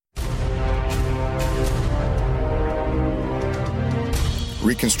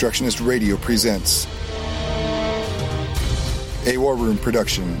Reconstructionist Radio presents a War Room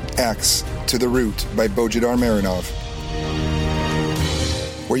production, Axe to the Root by Bojidar Marinov,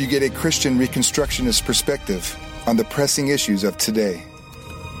 where you get a Christian Reconstructionist perspective on the pressing issues of today.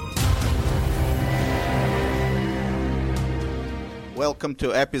 Welcome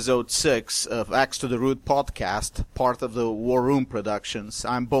to episode 6 of Axe to the Root podcast, part of the War Room Productions.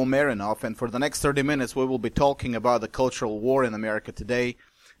 I'm Bo Marinov, and for the next 30 minutes we will be talking about the cultural war in America today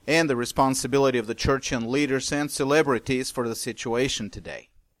and the responsibility of the church and leaders and celebrities for the situation today.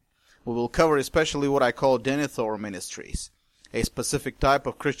 We will cover especially what I call Denethor ministries, a specific type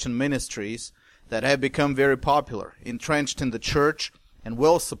of Christian ministries that have become very popular, entrenched in the church, and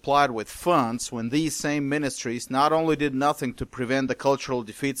well supplied with funds when these same ministries not only did nothing to prevent the cultural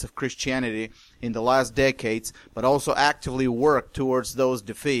defeats of Christianity in the last decades, but also actively worked towards those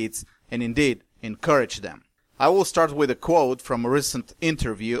defeats and indeed encouraged them. I will start with a quote from a recent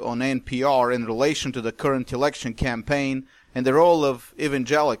interview on NPR in relation to the current election campaign and the role of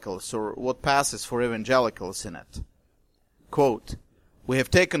evangelicals, or what passes for evangelicals in it. Quote, "We have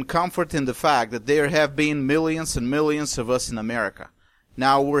taken comfort in the fact that there have been millions and millions of us in America.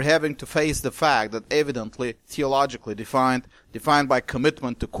 Now we're having to face the fact that evidently, theologically defined by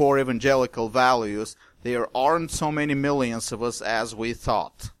commitment to core evangelical values, there aren't so many millions of us as we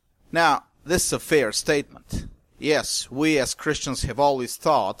thought." Now, this is a fair statement. Yes, we as Christians have always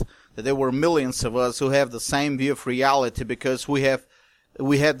thought that there were millions of us who have the same view of reality because we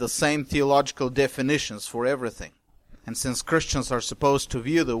had the same theological definitions for everything. And since Christians are supposed to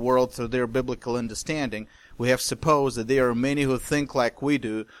view the world through their biblical understanding, we have supposed that there are many who think like we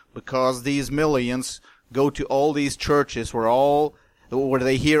do because these millions go to all these churches where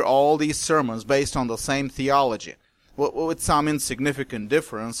they hear all these sermons based on the same theology, with some insignificant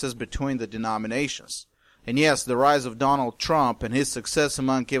differences between the denominations. And yes, the rise of Donald Trump and his success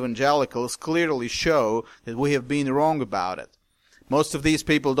among evangelicals clearly show that we have been wrong about it. Most of these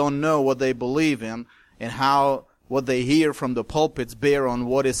people don't know what they believe in and how what they hear from the pulpits bear on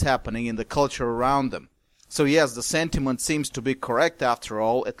what is happening in the culture around them. So yes, the sentiment seems to be correct after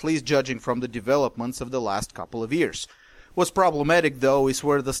all, at least judging from the developments of the last couple of years. What's problematic, though, is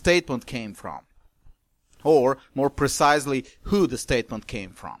where the statement came from. Or, more precisely, who the statement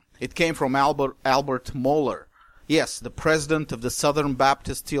came from. It came from Albert Mohler. Yes, the president of the Southern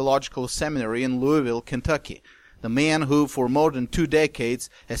Baptist Theological Seminary in Louisville, Kentucky. The man who, for more than 2 decades,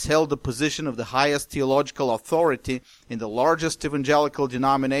 has held the position of the highest theological authority in the largest evangelical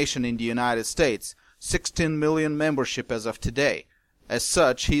denomination in the United States, 16 million membership as of today. As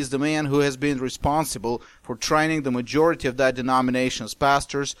such, he is the man who has been responsible for training the majority of that denomination's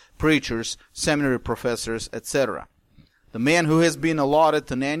pastors, preachers, seminary professors, etc. The man who has been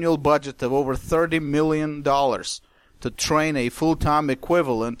allotted an annual budget of over $30 million to train a full-time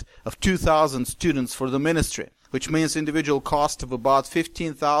equivalent of 2,000 students for the ministry, which means individual cost of about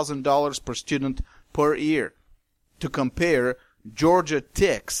 $15,000 per student per year. To compare, Georgia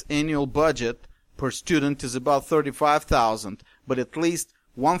Tech's annual budget per student is about $35,000, but at least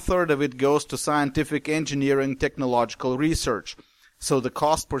 1/3 of it goes to scientific engineering technological research. So the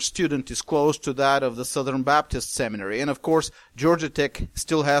cost per student is close to that of the Southern Baptist Seminary. And of course, Georgia Tech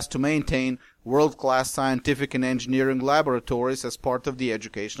still has to maintain world-class scientific and engineering laboratories as part of the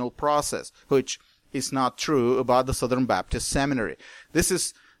educational process, which is not true about the Southern Baptist Seminary. This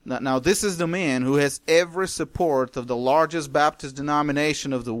is the man who has every support of the largest Baptist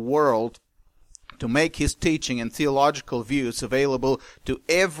denomination of the world to make his teaching and theological views available to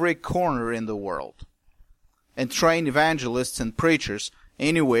every corner in the world and train evangelists and preachers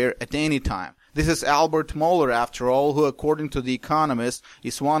anywhere at any time. This is Albert Mohler, after all, who, according to The Economist,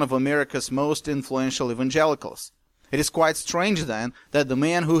 is one of America's most influential evangelicals. It is quite strange, then, that the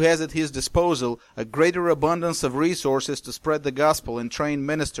man who has at his disposal a greater abundance of resources to spread the gospel and train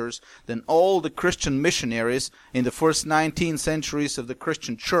ministers than all the Christian missionaries in the first 19 centuries of the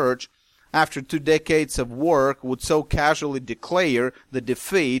Christian church, after 2 decades of work, would so casually declare the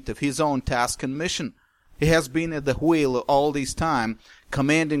defeat of his own task and mission. He has been at the wheel all this time,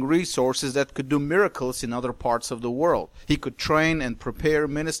 commanding resources that could do miracles in other parts of the world. He could train and prepare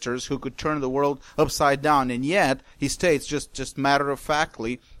ministers who could turn the world upside down, and yet, he states just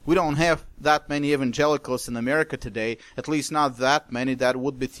matter-of-factly, we don't have that many evangelicals in America today, at least not that many that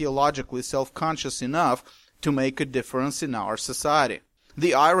would be theologically self-conscious enough to make a difference in our society.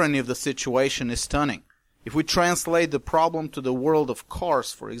 The irony of the situation is stunning. If we translate the problem to the world of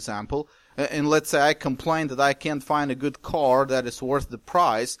cars, for example, and let's say I complain that I can't find a good car that is worth the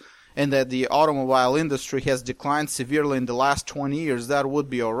price, and that the automobile industry has declined severely in the last 20 years, that would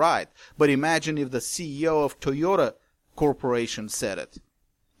be all right. But imagine if the CEO of Toyota Corporation said it.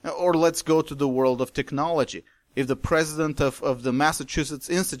 Or let's go to the world of technology. If the president of the Massachusetts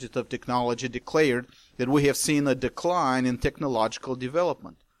Institute of Technology declared that we have seen a decline in technological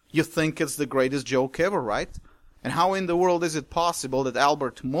development, you think it's the greatest joke ever, right? And how in the world is it possible that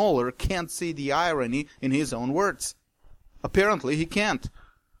Albert Mohler can't see the irony in his own words? Apparently he can't,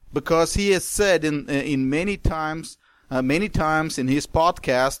 because he has said in many times in his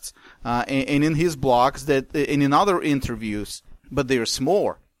podcasts and in his blogs and in other interviews, but there's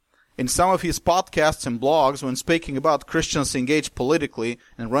more. In some of his podcasts and blogs, when speaking about Christians engaged politically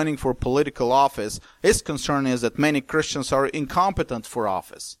and running for political office, his concern is that many Christians are incompetent for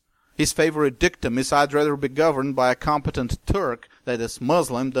office. His favorite dictum is, "I'd rather be governed by a competent Turk, that is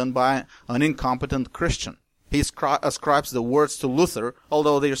Muslim, than by an incompetent Christian." He ascribes the words to Luther,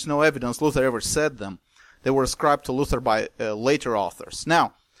 although there's no evidence Luther ever said them. They were ascribed to Luther by later authors.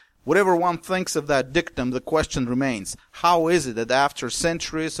 Now, whatever one thinks of that dictum, the question remains, how is it that after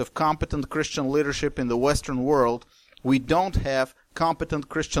centuries of competent Christian leadership in the Western world, we don't have competent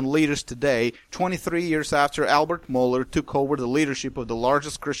Christian leaders today, 23 years after Albert Mohler took over the leadership of the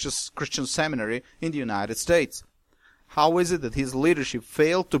largest Christian seminary in the United States? How is it that his leadership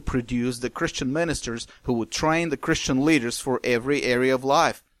failed to produce the Christian ministers who would train the Christian leaders for every area of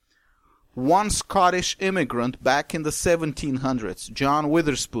life? One Scottish immigrant back in the 1700s, John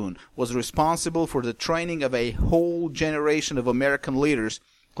Witherspoon, was responsible for the training of a whole generation of American leaders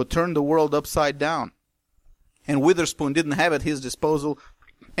who turned the world upside down. And Witherspoon didn't have at his disposal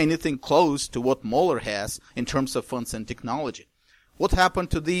anything close to what Mohler has in terms of funds and technology. What happened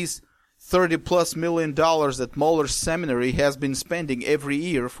to these $30+ million that Mohler's seminary has been spending every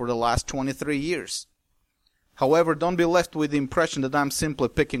year for the last 23 years? However, don't be left with the impression that I'm simply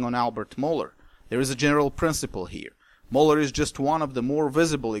picking on Albert Mohler. There is a general principle here. Mohler is just one of the more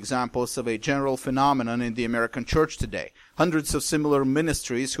visible examples of a general phenomenon in the American church today. Hundreds of similar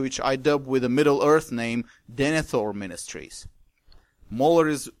ministries, which I dub with a Middle-earth name, Denethor Ministries. Mohler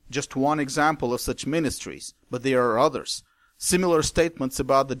is just one example of such ministries, but there are others. Similar statements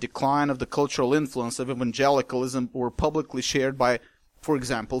about the decline of the cultural influence of evangelicalism were publicly shared by, for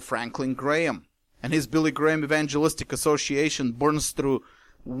example, Franklin Graham. And his Billy Graham Evangelistic Association burns through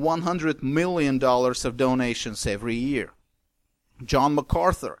 $100 million of donations every year. John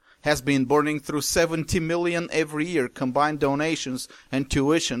MacArthur has been burning through $70 million every year combined donations and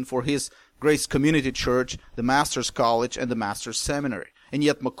tuition for his Grace Community Church, the Master's College, and the Master's Seminary. And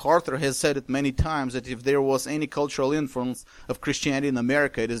yet MacArthur has said it many times that if there was any cultural influence of Christianity in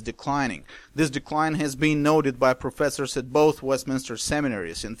America, it is declining. This decline has been noted by professors at both Westminster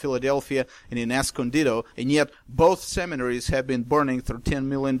seminaries in Philadelphia and in Escondido, and yet both seminaries have been burning through $10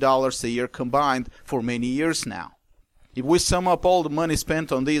 million a year combined for many years now. If we sum up all the money spent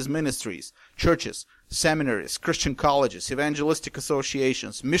on these ministries, churches, seminaries, Christian colleges, evangelistic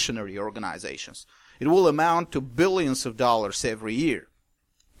associations, missionary organizations, it will amount to billions of dollars every year.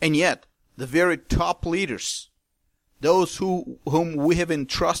 And yet, the very top leaders, those whom we have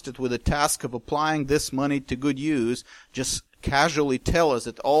entrusted with the task of applying this money to good use, just casually tell us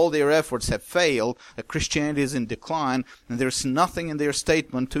that all their efforts have failed, that Christianity is in decline, and there's nothing in their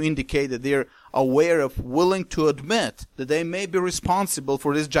statement to indicate that they're aware of, willing to admit that they may be responsible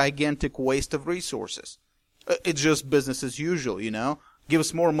for this gigantic waste of resources. It's just business as usual, you know. Give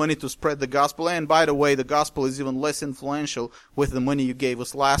us more money to spread the gospel, and by the way, the gospel is even less influential with the money you gave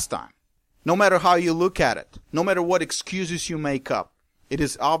us last time. No matter how you look at it, no matter what excuses you make up, it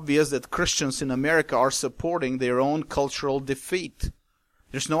is obvious that Christians in America are supporting their own cultural defeat.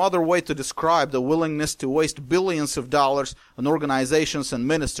 There's no other way to describe the willingness to waste billions of dollars on organizations and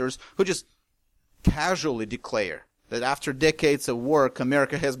ministers who just casually declare that after decades of work,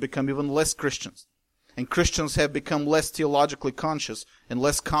 America has become even less Christian. And Christians have become less theologically conscious and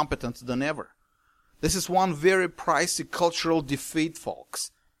less competent than ever. This is one very pricey cultural defeat,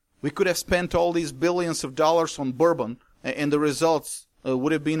 folks. We could have spent all these billions of dollars on bourbon, and the results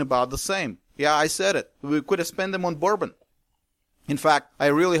would have been about the same. Yeah, I said it. We could have spent them on bourbon. In fact, I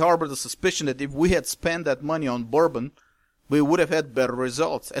really harbor the suspicion that if we had spent that money on bourbon, we would have had better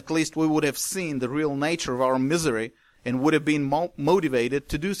results. At least we would have seen the real nature of our misery and would have been motivated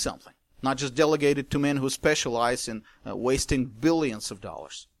to do something. Not just delegated to men who specialize in wasting billions of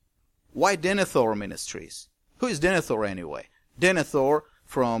dollars. Why Denethor Ministries? Who is Denethor anyway? Denethor,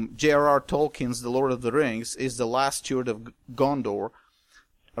 from J.R.R. Tolkien's The Lord of the Rings, is the last steward of Gondor,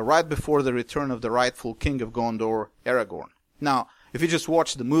 right before the return of the rightful king of Gondor, Aragorn. Now, if you just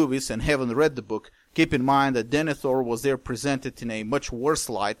watch the movies and haven't read the book, keep in mind that Denethor was there presented in a much worse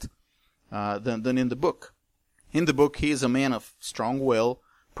light than in the book. In the book, he is a man of strong will,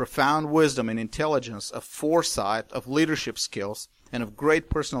 profound wisdom and intelligence, of foresight, of leadership skills, and of great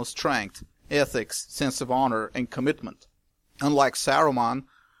personal strength, ethics, sense of honor, and commitment. Unlike Saruman,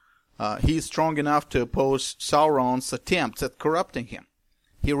 he is strong enough to oppose Sauron's attempts at corrupting him.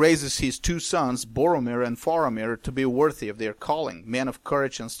 He raises his two sons, Boromir and Faramir, to be worthy of their calling, men of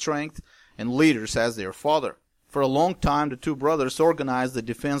courage and strength, and leaders as their father. For a long time, the two brothers organize the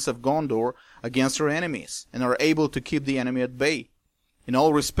defense of Gondor against their enemies, and are able to keep the enemy at bay. In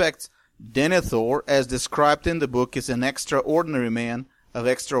all respects, Denethor, as described in the book, is an extraordinary man of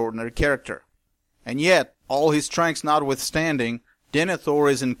extraordinary character. And yet, all his strengths notwithstanding,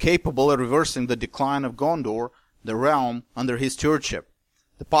 Denethor is incapable of reversing the decline of Gondor, the realm under his stewardship.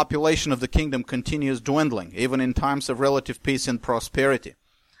 The population of the kingdom continues dwindling, even in times of relative peace and prosperity.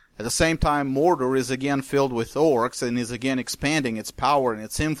 At the same time, Mordor is again filled with orcs and is again expanding its power and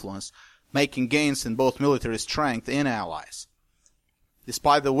its influence, making gains in both military strength and allies.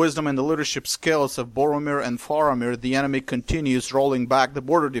 Despite the wisdom and the leadership skills of Boromir and Faramir, the enemy continues rolling back the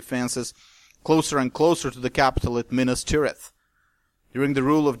border defenses closer and closer to the capital at Minas Tirith. During the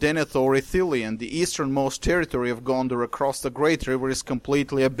rule of Denethor, Ithilien, the easternmost territory of Gondor across the Great River, is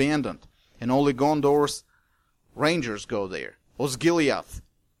completely abandoned, and only Gondor's rangers go there. Osgiliath,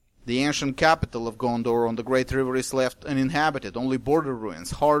 the ancient capital of Gondor on the Great River, is left uninhabited, only border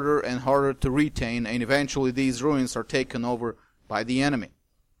ruins, harder and harder to retain, and eventually these ruins are taken over by the enemy.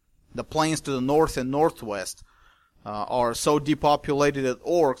 The plains to the north and northwest are so depopulated that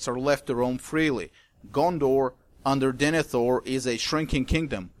orcs are left to roam freely. Gondor, under Denethor, is a shrinking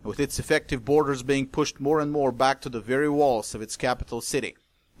kingdom, with its effective borders being pushed more and more back to the very walls of its capital city.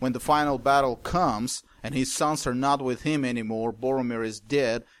 When the final battle comes, and his sons are not with him anymore, Boromir is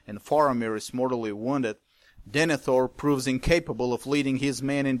dead, and Faramir is mortally wounded, Denethor proves incapable of leading his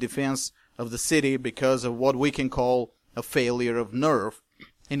men in defense of the city because of what we can call a failure of nerve,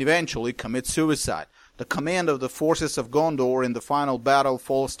 and eventually commits suicide. The command of the forces of Gondor in the final battle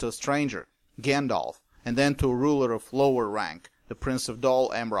falls to a stranger, Gandalf, and then to a ruler of lower rank, the Prince of Dol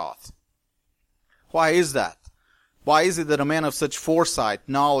Amroth. Why is that? Why is it that a man of such foresight,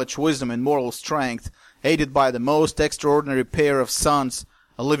 knowledge, wisdom, and moral strength, aided by the most extraordinary pair of sons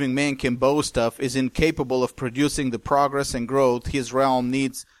a living man can boast of, is incapable of producing the progress and growth his realm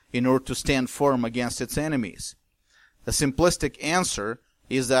needs in order to stand firm against its enemies? The simplistic answer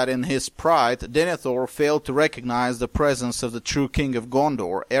is that in his pride, Denethor failed to recognize the presence of the true king of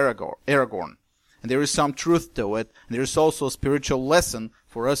Gondor, Aragorn. And there is some truth to it, and there is also a spiritual lesson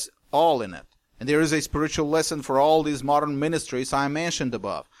for us all in it. And there is a spiritual lesson for all these modern ministries I mentioned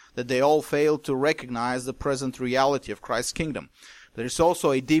above, that they all fail to recognize the present reality of Christ's kingdom. There is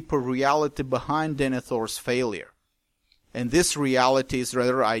also a deeper reality behind Denethor's failure. And this reality is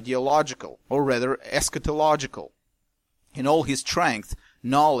rather ideological, or rather eschatological. In all his strength,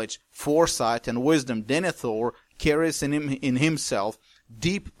 knowledge, foresight, and wisdom, Denethor carries in himself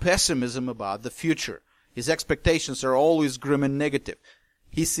deep pessimism about the future. His expectations are always grim and negative.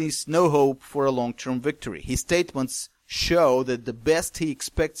 He sees no hope for a long-term victory. His statements show that the best he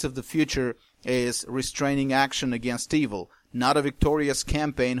expects of the future is restraining action against evil, not a victorious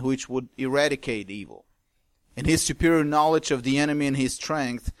campaign which would eradicate evil. In his superior knowledge of the enemy and his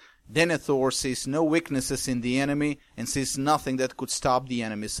strength, Denethor sees no weaknesses in the enemy and sees nothing that could stop the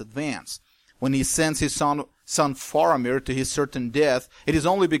enemy's advance. When he sends his son Faramir to his certain death, it is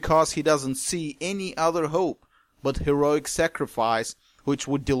only because he doesn't see any other hope but heroic sacrifice which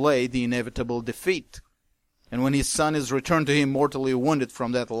would delay the inevitable defeat. And when his son is returned to him mortally wounded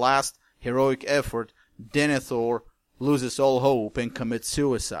from that last heroic effort, Denethor loses all hope and commits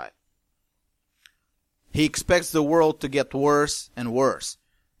suicide. He expects the world to get worse and worse.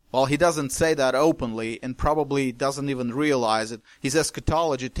 While he doesn't say that openly, and probably doesn't even realize it, his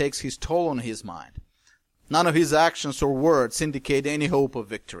eschatology takes his toll on his mind. None of his actions or words indicate any hope of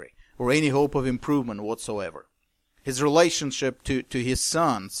victory, or any hope of improvement whatsoever. His relationship to his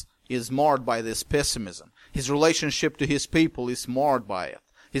sons is marred by this pessimism. His relationship to his people is marred by it.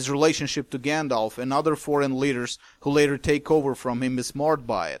 His relationship to Gandalf and other foreign leaders who later take over from him is marred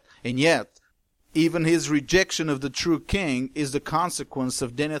by it. And yet, even his rejection of the true king is the consequence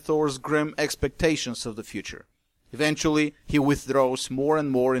of Denethor's grim expectations of the future. Eventually, he withdraws more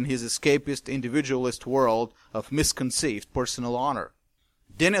and more in his escapist, individualist world of misconceived personal honor.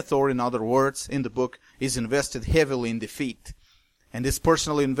 Denethor, in other words, in the book, is invested heavily in defeat. And this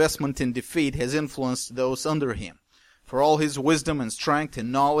personal investment in defeat has influenced those under him. For all his wisdom and strength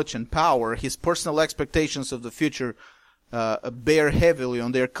and knowledge and power, his personal expectations of the future bear heavily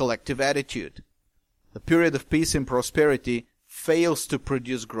on their collective attitude. The period of peace and prosperity fails to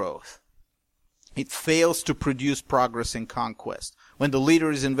produce growth. It fails to produce progress and conquest. When the leader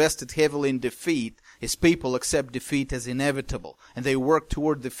is invested heavily in defeat, his people accept defeat as inevitable, and they work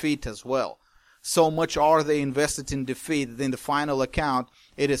toward defeat as well. So much are they invested in defeat that in the final account,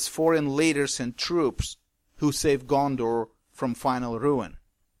 it is foreign leaders and troops who save Gondor from final ruin.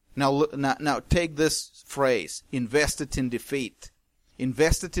 Now take this phrase, invested in defeat.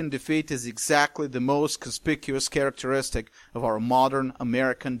 Invested in defeat is exactly the most conspicuous characteristic of our modern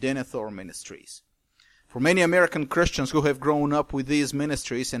American Denethor ministries. For many American Christians who have grown up with these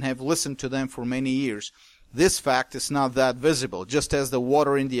ministries and have listened to them for many years, this fact is not that visible, just as the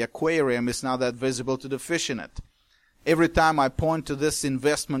water in the aquarium is not that visible to the fish in it. Every time I point to this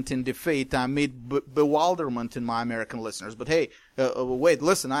investment in defeat, I meet bewilderment in my American listeners. But hey, wait,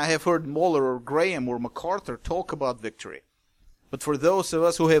 listen, I have heard Mohler or Graham or MacArthur talk about victory. But for those of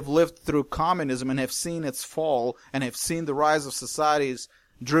us who have lived through communism and have seen its fall and have seen the rise of societies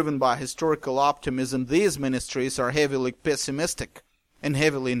driven by historical optimism, these ministries are heavily pessimistic and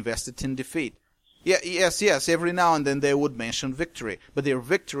heavily invested in defeat. Yes, every now and then they would mention victory, but their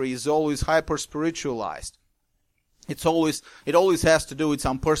victory is always hyper-spiritualized. It always has to do with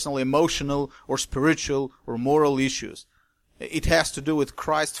some personal, emotional, or spiritual, or moral issues. It has to do with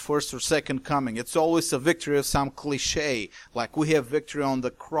Christ's first or second coming. It's always a victory of some cliche, like we have victory on the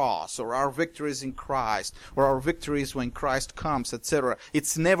cross, or our victory is in Christ, or our victory is when Christ comes, etc.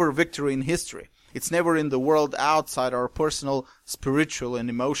 It's never victory in history. It's never in the world outside our personal, spiritual, and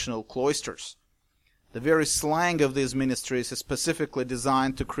emotional cloisters. The very slang of these ministries is specifically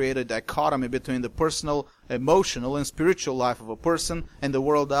designed to create a dichotomy between the personal, emotional, and spiritual life of a person and the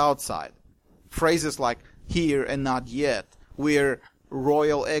world outside. Phrases like here and not yet, we're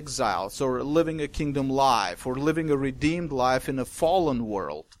royal exiles, or living a kingdom life, or living a redeemed life in a fallen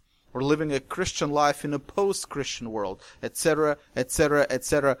world, or living a Christian life in a post-Christian world, etc., etc.,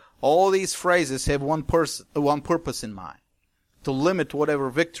 etc. All these phrases have one purpose in mind: to limit whatever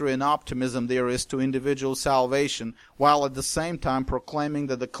victory and optimism there is to individual salvation, while at the same time proclaiming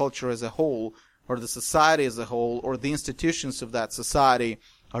that the culture as a whole, or the society as a whole, or the institutions of that society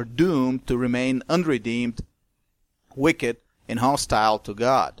are doomed to remain unredeemed, wicked, and hostile to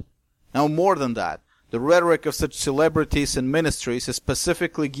God. Now, more than that, the rhetoric of such celebrities and ministries is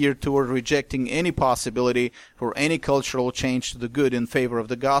specifically geared toward rejecting any possibility for any cultural change to the good in favor of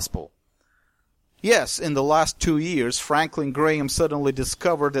the gospel. Yes, in the last 2 years, Franklin Graham suddenly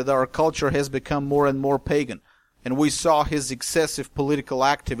discovered that our culture has become more and more pagan, and we saw his excessive political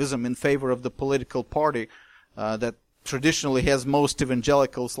activism in favor of the political party that traditionally has most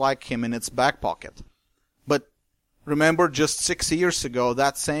evangelicals like him in its back pocket. But remember, just 6 years ago,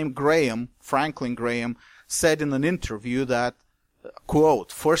 that same Graham, Franklin Graham, said in an interview that,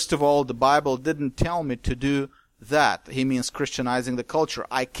 quote, "First of all, the Bible didn't tell me to do that." He means Christianizing the culture.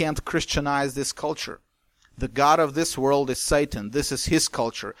 "I can't Christianize this culture. The God of this world is Satan. This is his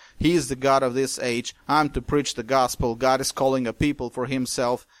culture. He is the God of this age. I'm to preach the gospel. God is calling a people for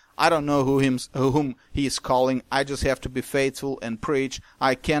himself. I don't know whom he is calling. I just have to be faithful and preach.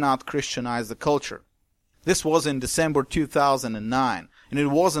 I cannot Christianize the culture." This was in December 2009, and it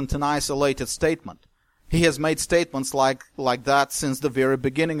wasn't an isolated statement. He has made statements like that since the very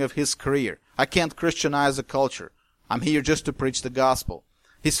beginning of his career. "I can't Christianize the culture. I'm here just to preach the gospel."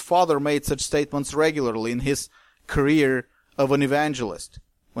 His father made such statements regularly in his career of an evangelist.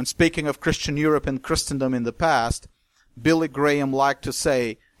 When speaking of Christian Europe and Christendom in the past, Billy Graham liked to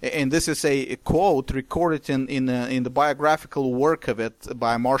say, and this is a quote recorded in the biographical work of it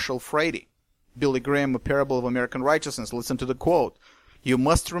by Marshall Frady. Billy Graham, A Parable of American Righteousness. Listen to the quote. "You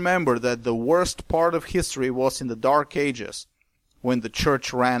must remember that the worst part of history was in the Dark Ages, when the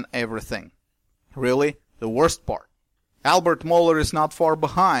church ran everything." Really? The worst part. Albert Mohler is not far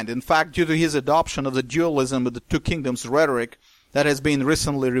behind. In fact, due to his adoption of the dualism of the two kingdoms rhetoric that has been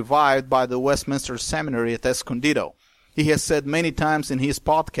recently revived by the Westminster Seminary at Escondido, he has said many times in his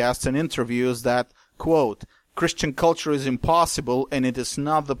podcasts and interviews that, quote, "Christian culture is impossible and it is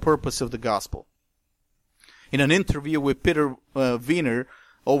not the purpose of the gospel." In an interview with Peter Wiener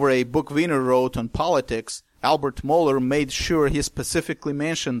over a book Wiener wrote on politics, Albert Mohler made sure he specifically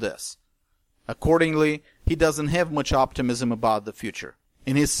mentioned this. Accordingly, he doesn't have much optimism about the future.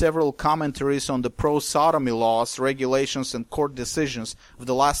 In his several commentaries on the pro-sodomy laws, regulations, and court decisions of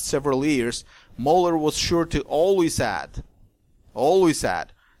the last several years, Mohler was sure to always add,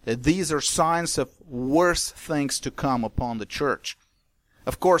 that these are signs of worse things to come upon the church.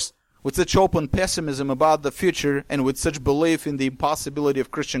 Of course, with such open pessimism about the future and with such belief in the impossibility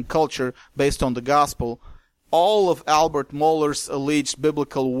of Christian culture based on the gospel, all of Albert Mohler's alleged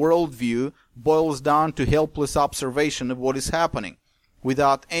biblical worldview boils down to helpless observation of what is happening,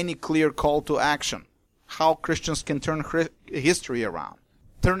 without any clear call to action. how Christians can turn history around.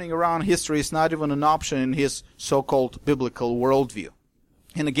 Turning around history is not even an option in his so-called biblical worldview.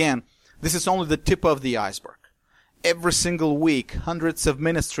 And again, this is only the tip of the iceberg. Every single week, hundreds of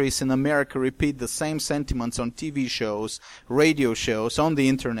ministries in America repeat the same sentiments on TV shows, radio shows, on the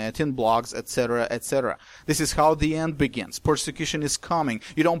internet, in blogs, etc., etc. This is how the end begins. Persecution is coming.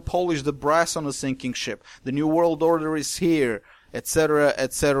 You don't polish the brass on a sinking ship. The New World Order is here, etc.,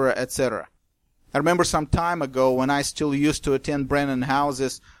 etc., etc. I remember some time ago when I still used to attend Brennan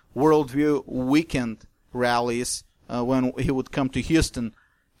House's Worldview Weekend rallies when he would come to Houston.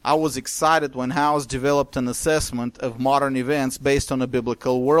 I was excited when House developed an assessment of modern events based on a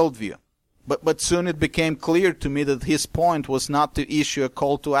biblical worldview. But soon it became clear to me that his point was not to issue a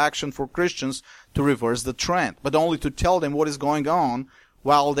call to action for Christians to reverse the trend, but only to tell them what is going on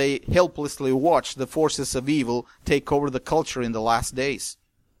while they helplessly watch the forces of evil take over the culture in the last days.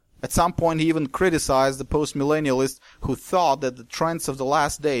 At some point he even criticized the post-millennialists who thought that the trends of the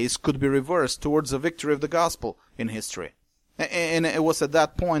last days could be reversed towards a victory of the gospel in history. And it was at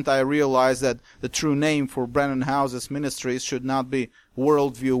that point I realized that the true name for Brennan House's ministries should not be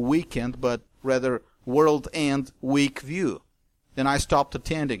Worldview Weekend, but rather World End Week View. Then I stopped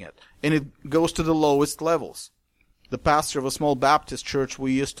attending it. And it goes to the lowest levels. The pastor of a small Baptist church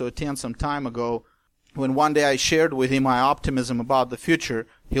we used to attend some time ago, when one day I shared with him my optimism about the future,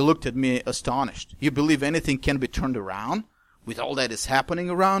 he looked at me astonished. You believe anything can be turned around with all that is happening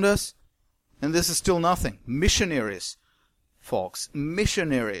around us? And this is still nothing. Missionaries, folks,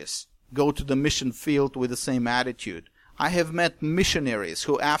 missionaries go to the mission field with the same attitude. I have met missionaries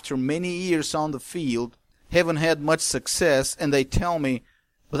who, after many years on the field, haven't had much success, and they tell me,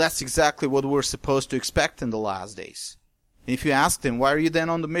 well, that's exactly what we're supposed to expect in the last days. And if you ask them, why are you then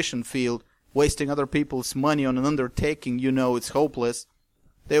on the mission field, wasting other people's money on an undertaking you know it's hopeless,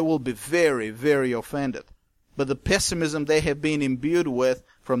 they will be very, very offended. But the pessimism they have been imbued with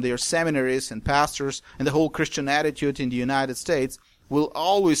from their seminaries and pastors and the whole Christian attitude in the United States will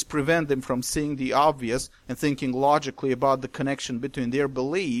always prevent them from seeing the obvious and thinking logically about the connection between their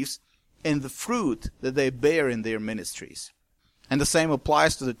beliefs and the fruit that they bear in their ministries. And the same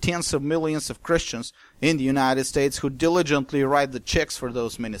applies to the tens of millions of Christians in the United States who diligently write the checks for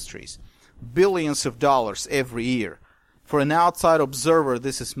those ministries. Billions of dollars every year. For an outside observer,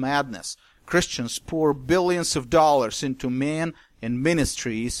 this is madness. Christians pour billions of dollars into men and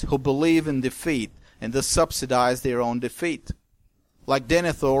ministries who believe in defeat and thus subsidize their own defeat. Like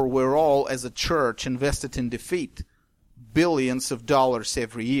Denethor, we're all, as a church, invested in defeat. Billions of dollars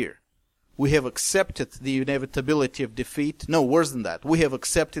every year. We have accepted the inevitability of defeat. No, worse than that. We have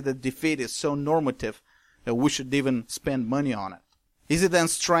accepted that defeat is so normative that we should even spend money on it. Is it then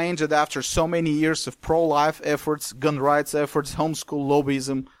strange that after so many years of pro-life efforts, gun rights efforts, homeschool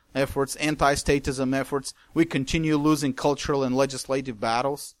lobbyism efforts, anti-statism efforts, we continue losing cultural and legislative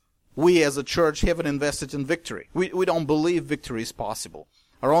battles? We as a church haven't invested in victory. We don't believe victory is possible.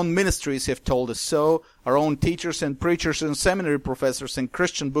 Our own ministries have told us so. Our own teachers and preachers and seminary professors and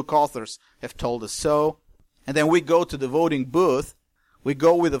Christian book authors have told us so. And then we go to the voting booth. We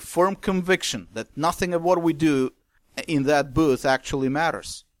go with a firm conviction that nothing of what we do in that booth actually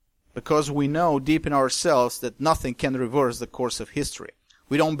matters, because we know deep in ourselves that nothing can reverse the course of history.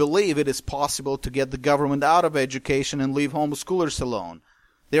 We don't believe it is possible to get the government out of education and leave homeschoolers alone.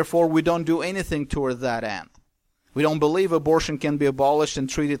 Therefore, we don't do anything toward that end. We don't believe abortion can be abolished and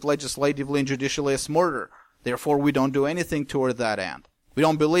treated legislatively and judicially as murder. Therefore, we don't do anything toward that end. We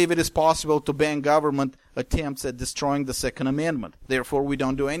don't believe it is possible to ban government attempts at destroying the Second Amendment. Therefore, we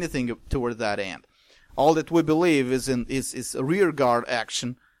don't do anything toward that end. All that we believe is a rearguard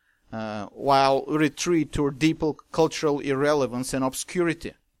action, while retreat toward deeper cultural irrelevance and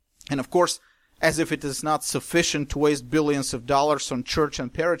obscurity. And of course, as if it is not sufficient to waste billions of dollars on church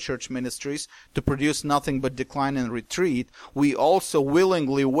and parachurch ministries to produce nothing but decline and retreat, we also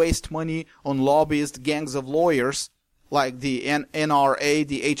willingly waste money on lobbyist gangs of lawyers like the NRA,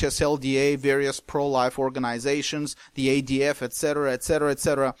 the HSLDA, various pro-life organizations, the ADF, etc., etc.,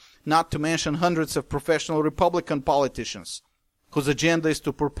 etc., not to mention hundreds of professional Republican politicians whose agenda is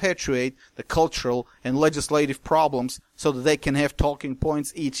to perpetuate the cultural and legislative problems so that they can have talking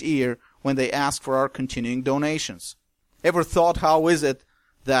points each year when they ask for our continuing donations. Ever thought how is it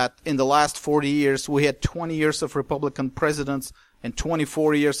that in the last 40 years we had 20 years of Republican presidents and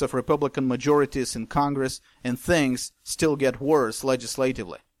 24 years of Republican majorities in Congress, and things still get worse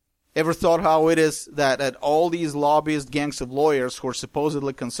legislatively? Ever thought how it is that all these lobbyist gangs of lawyers who are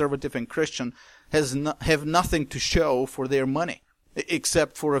supposedly conservative and Christian have nothing to show for their money,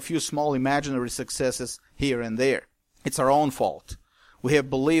 except for a few small imaginary successes here and there? It's our own fault. We have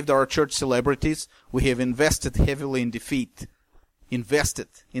believed our church celebrities. We have invested heavily in defeat. Invested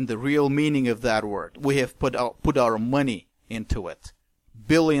in the real meaning of that word. We have put our money into it.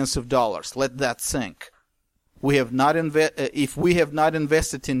 Billions of dollars. Let that sink. We have not if we have not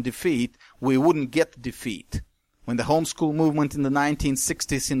invested in defeat, we wouldn't get defeat. When the homeschool movement in the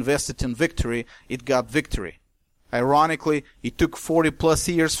 1960s invested in victory, it got victory. Ironically, it took 40-plus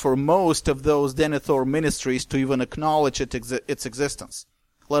years for most of those Denethor ministries to even acknowledge its existence,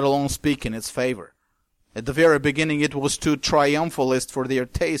 let alone speak in its favor. At the very beginning, it was too triumphalist for their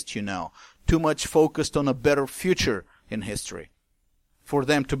taste, too much focused on a better future in history, for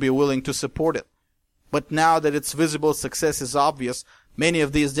them to be willing to support it. But now that its visible success is obvious, many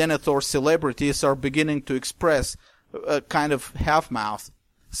of these Denethor celebrities are beginning to express a kind of half-mouth,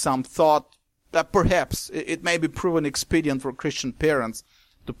 some thought that perhaps it may be proven expedient for Christian parents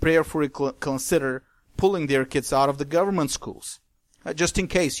to prayerfully consider pulling their kids out of the government schools. Just in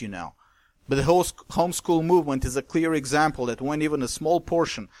case, But the homeschool movement is a clear example that when even a small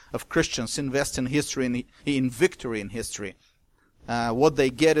portion of Christians invest in history, in victory in history, what they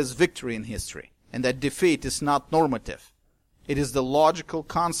get is victory in history. And that defeat is not normative. It is the logical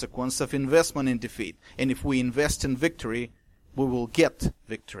consequence of investment in defeat. And if we invest in victory, we will get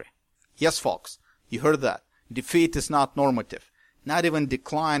victory. Yes, folks, you heard that. Defeat is not normative. Not even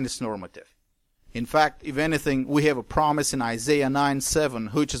decline is normative. In fact, if anything, we have a promise in Isaiah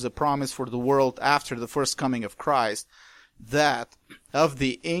 9:7, which is a promise for the world after the first coming of Christ, that of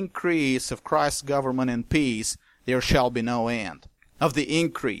the increase of Christ's government and peace, there shall be no end. Of the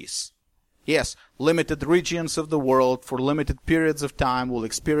increase. Yes, limited regions of the world for limited periods of time will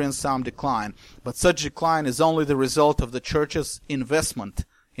experience some decline, but such decline is only the result of the church's investment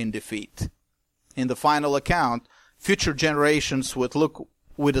in defeat. In the final account, future generations would look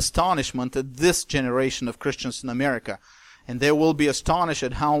with astonishment at this generation of Christians in America, and they will be astonished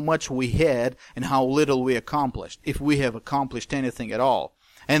at how much we had and how little we accomplished, if we have accomplished anything at all.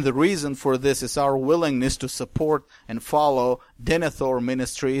 And the reason for this is our willingness to support and follow Denethor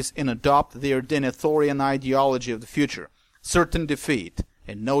ministries and adopt their Denethorian ideology of the future, certain defeat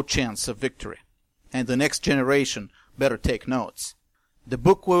and no chance of victory. And the next generation better take notes. The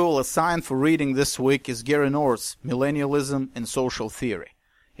book we will assign for reading this week is Gary North's Millennialism and Social Theory.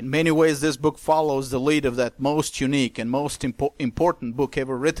 In many ways, this book follows the lead of that most unique and most important book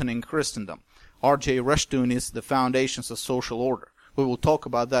ever written in Christendom, R.J. Rushdoony's The Foundations of Social Order. We will talk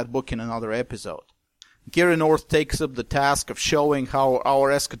about that book in another episode. Gary North takes up the task of showing how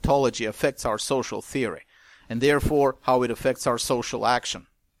our eschatology affects our social theory, and therefore how it affects our social action.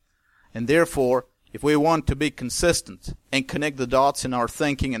 And therefore, if we want to be consistent and connect the dots in our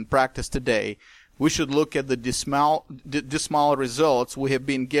thinking and practice today, we should look at the dismal results we have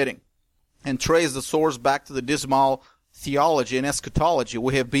been getting and trace the source back to the dismal theology and eschatology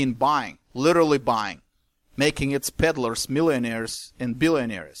we have been buying, literally buying, making its peddlers millionaires and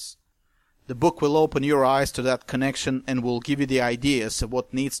billionaires. The book will open your eyes to that connection and will give you the ideas of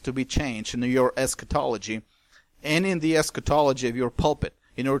what needs to be changed in your eschatology and in the eschatology of your pulpit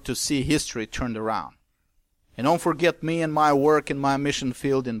in order to see history turned around. And don't forget me and my work in my mission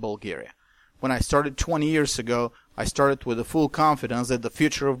field in Bulgaria. When I started 20 years ago, I started with the full confidence that the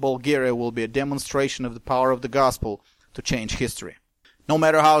future of Bulgaria will be a demonstration of the power of the gospel to change history. No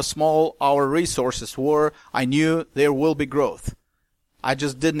matter how small our resources were, I knew there will be growth. I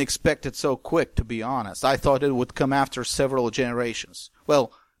just didn't expect it so quick, to be honest. I thought it would come after several generations.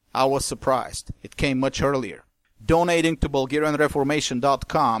 Well, I was surprised. It came much earlier. Donating to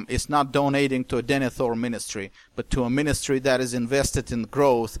BulgarianReformation.com is not donating to a Denethor ministry, but to a ministry that is invested in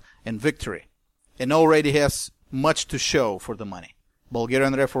growth and victory, and already has much to show for the money.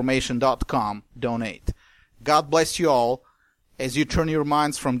 BulgarianReformation.com, donate. God bless you all as you turn your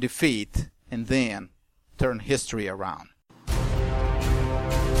minds from defeat and then turn history around.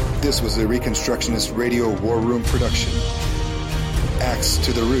 This was a Reconstructionist Radio War Room production. Axe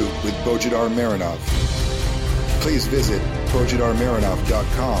to the Root with Bojidar Marinov. Please visit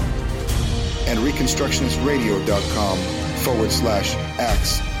BojidarMarinov.com and ReconstructionistRadio.com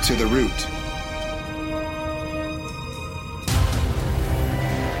 /Axe to the Root.